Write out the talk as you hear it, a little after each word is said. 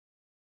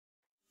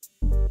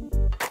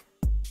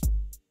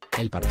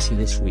El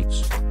Parkside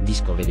Suites,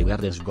 Discovery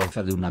Gardens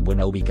goza de una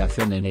buena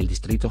ubicación en el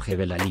distrito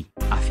Jebel Ali,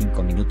 a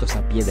 5 minutos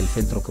a pie del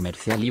centro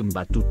comercial y un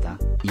Battuta,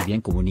 y bien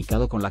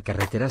comunicado con la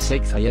carretera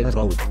Sheikh Zayed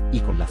Road,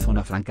 y con la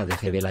zona franca de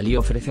Jebel Ali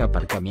ofrece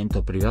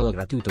aparcamiento privado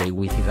gratuito y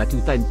WiFi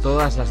gratuita en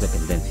todas las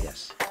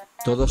dependencias.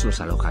 Todos los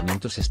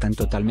alojamientos están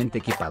totalmente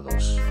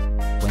equipados.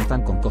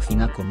 Cuentan con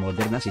cocina con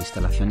modernas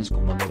instalaciones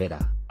como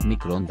nevera,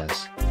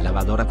 microondas,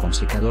 lavadora con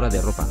secadora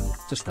de ropa,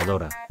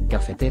 tostadora,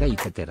 cafetera y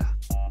tetera.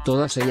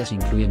 Todas ellas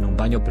incluyen un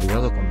baño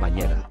privado con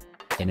bañera.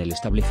 En el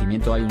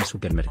establecimiento hay un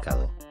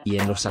supermercado, y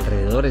en los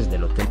alrededores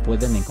del hotel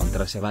pueden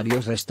encontrarse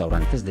varios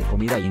restaurantes de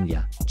comida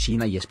india,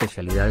 china y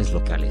especialidades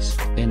locales,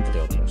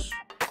 entre otros.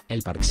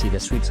 El Parkside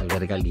Suites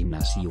alberga el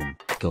Gymnasium,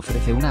 que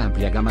ofrece una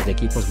amplia gama de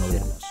equipos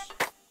modernos.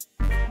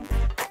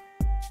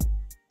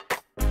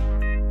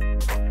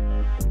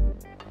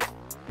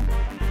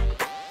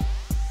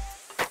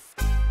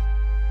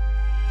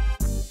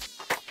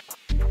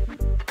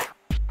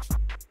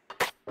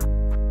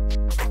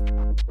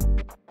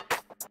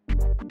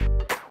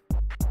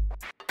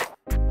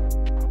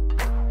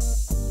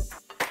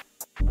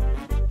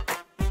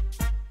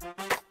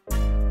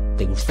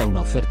 ¿Te gusta una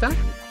oferta?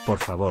 Por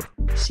favor,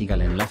 siga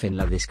el enlace en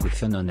la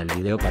descripción o en el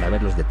video para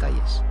ver los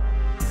detalles.